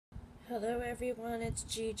Hello everyone, it's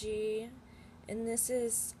Gigi, and this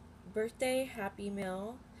is birthday happy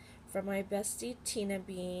mail from my bestie Tina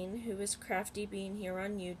Bean, who is Crafty Bean here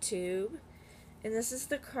on YouTube. And this is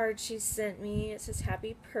the card she sent me. It says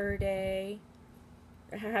Happy Birthday,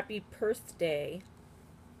 or Happy Birthday.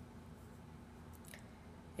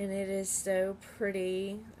 And it is so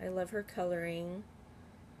pretty. I love her coloring.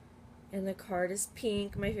 And the card is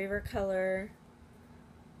pink, my favorite color.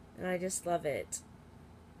 And I just love it.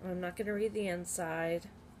 I'm not going to read the inside.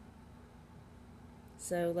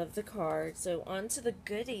 So, love the card. So, on to the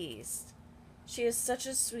goodies. She is such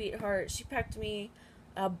a sweetheart. She packed me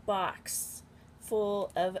a box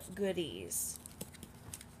full of goodies.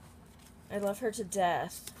 I love her to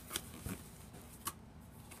death.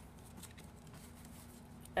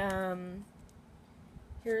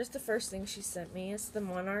 Here's the first thing she sent me. It's the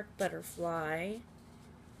Monarch Butterfly.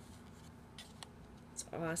 It's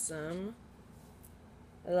awesome.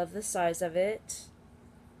 I love the size of it.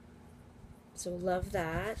 So love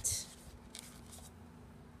that.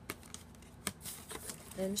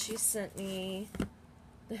 Then she sent me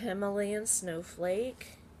the Himalayan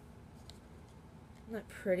Snowflake. Isn't that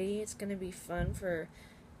pretty? It's going to be fun for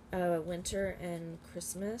winter and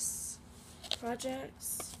Christmas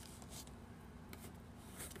projects.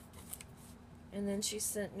 And then she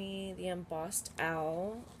sent me the embossed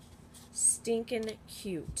owl. Stinkin'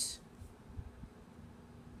 cute.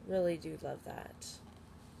 Really do love that.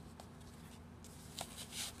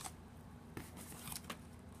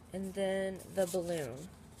 And then the balloon.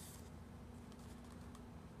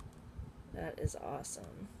 That is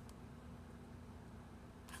awesome.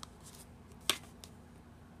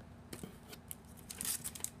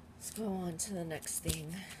 Let's go on to the next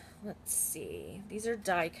thing. Let's see. These are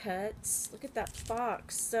die cuts. Look at that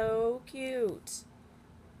fox. So cute.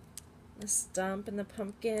 The stump and the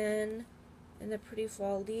pumpkin. And the pretty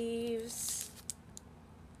fall leaves.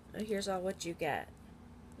 Oh, here's all what you get.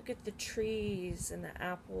 Look at the trees and the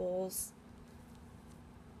apples.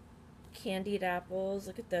 Candied apples.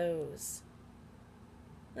 Look at those.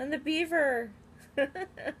 And the beaver. And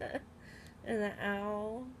the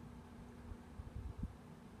owl.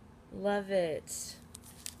 Love it.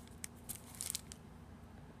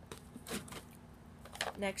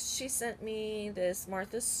 Next, she sent me this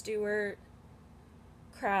Martha Stewart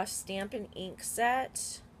craft stamp and ink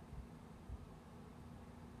set.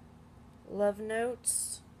 Love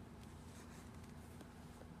notes.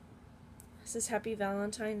 This is Happy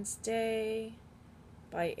Valentine's Day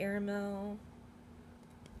by Airmail.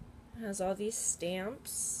 It has all these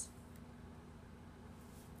stamps.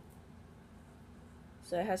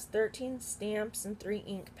 So it has 13 stamps and 3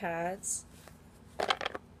 ink pads.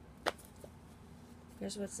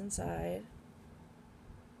 Here's what's inside.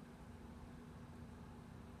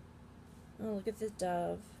 Oh, look at the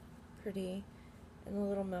dove. Pretty. And the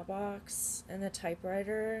little mailbox. And the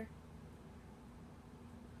typewriter.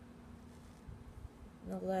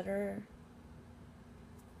 And the letter.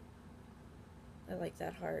 I like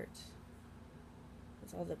that heart.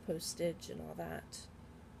 With all the postage and all that.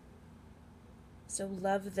 So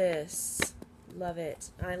love this. Love it.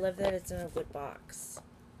 And I love that it's in a wood box.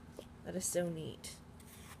 That is so neat.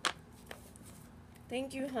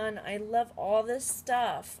 Thank you, hun. I love all this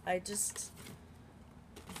stuff. It's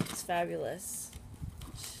fabulous.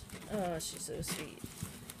 Oh, she's so sweet.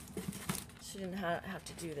 She didn't have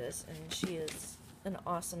to do this, and she is an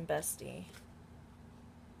awesome bestie.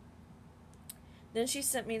 Then she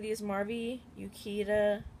sent me these Marvy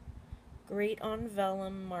Yukita Great on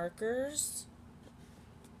Vellum markers.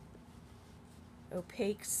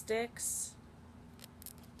 Opaque sticks.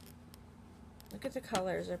 Look at the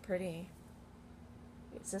colors, they're pretty.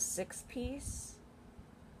 It's a 6-piece.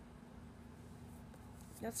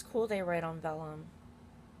 That's cool they write on vellum.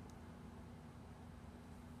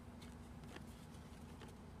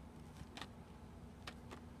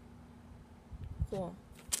 Cool.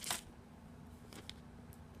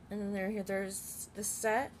 And then there's the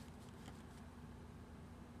set.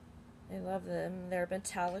 I love them. They're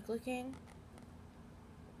metallic looking.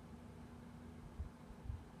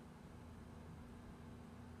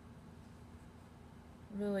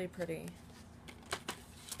 Really pretty.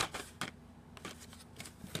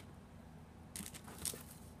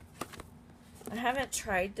 I haven't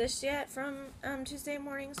tried this yet from Tuesday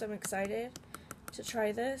morning, so I'm excited to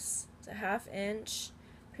try this. It's a 1/2-inch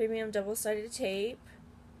premium double-sided tape.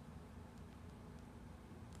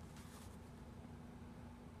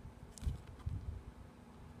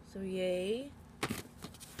 So yay.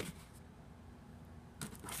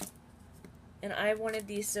 And I wanted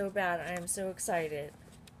these so bad. I am so excited.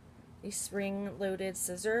 These spring-loaded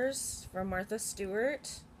scissors from Martha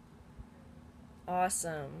Stewart.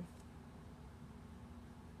 Awesome.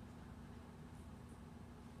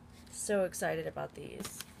 So excited about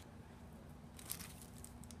these.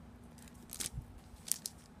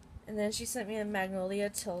 And then she sent me a Magnolia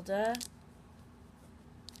Tilda.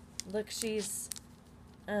 Look, she's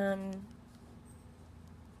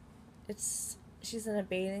she's in a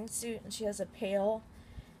bathing suit and she has a pail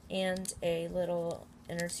and a little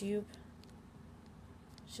inner tube.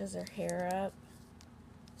 She has her hair up.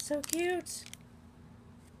 So cute.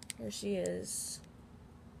 Here she is.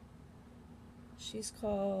 She's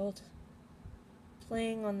called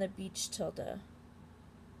Playing on the Beach Tilda.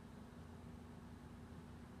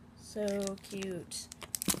 So cute.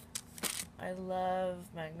 I love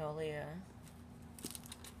Magnolia.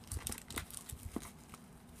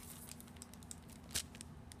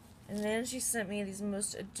 And then she sent me these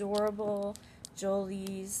most adorable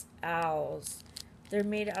Jolie's owls. They're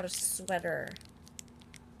made out of sweater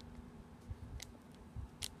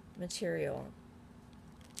material.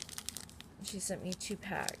 She sent me 2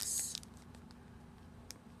 packs.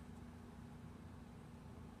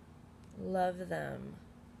 Love them.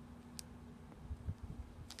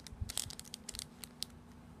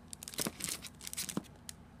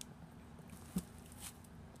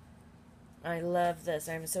 I love this.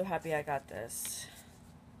 I'm so happy I got this.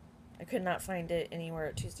 I could not find it anywhere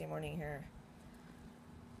at Tuesday Morning here.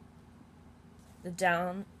 The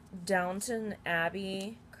Downton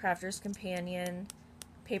Abbey Crafter's Companion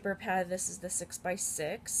paper pad. This is the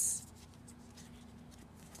 6x6.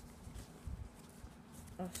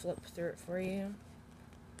 I'll flip through it for you.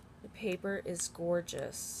 The paper is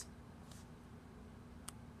gorgeous.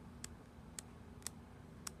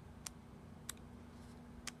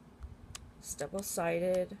 It's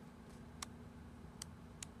double-sided.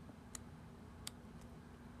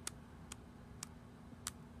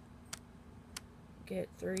 Get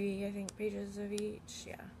 3, I think, pages of each.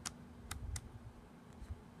 Yeah.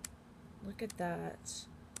 Look at that.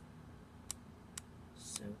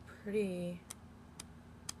 So pretty.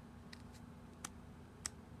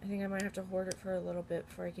 I think I might have to hoard it for a little bit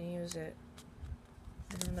before I can use it.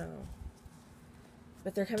 I don't know.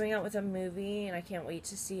 But they're coming out with a movie, and I can't wait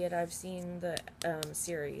to see it. I've seen the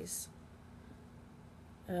series.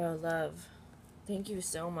 Oh, love. Thank you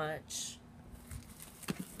so much.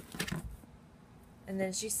 And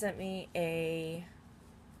then she sent me a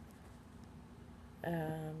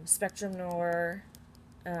Spectrum Noir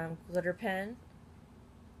glitter pen.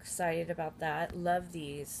 Excited about that. Love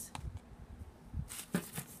these.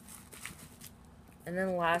 And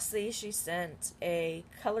then lastly, she sent a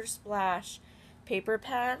Color Splash paper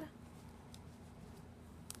pad.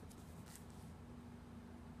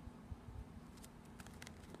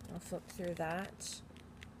 I'll flip through that.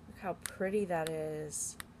 Look how pretty that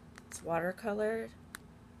is. It's watercolored.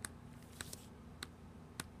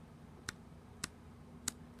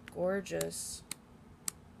 Gorgeous.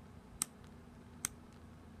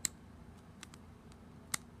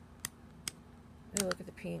 Oh, look at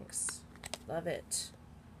the pinks. Love it.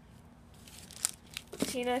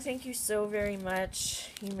 Tina, thank you so very much.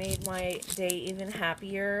 You made my day even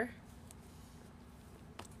happier.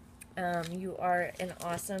 You are an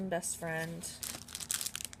awesome best friend.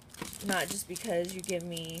 Not just because you give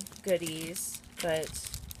me goodies, but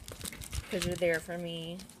because you're there for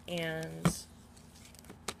me, and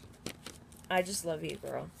I just love you,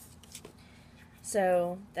 girl.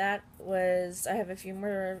 So that was, I have a few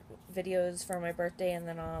more videos for my birthday, and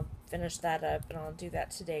then I'll finish that up, and I'll do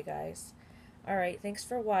that today, guys. Alright, thanks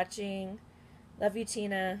for watching. Love you,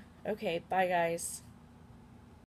 Tina. Okay, bye, guys.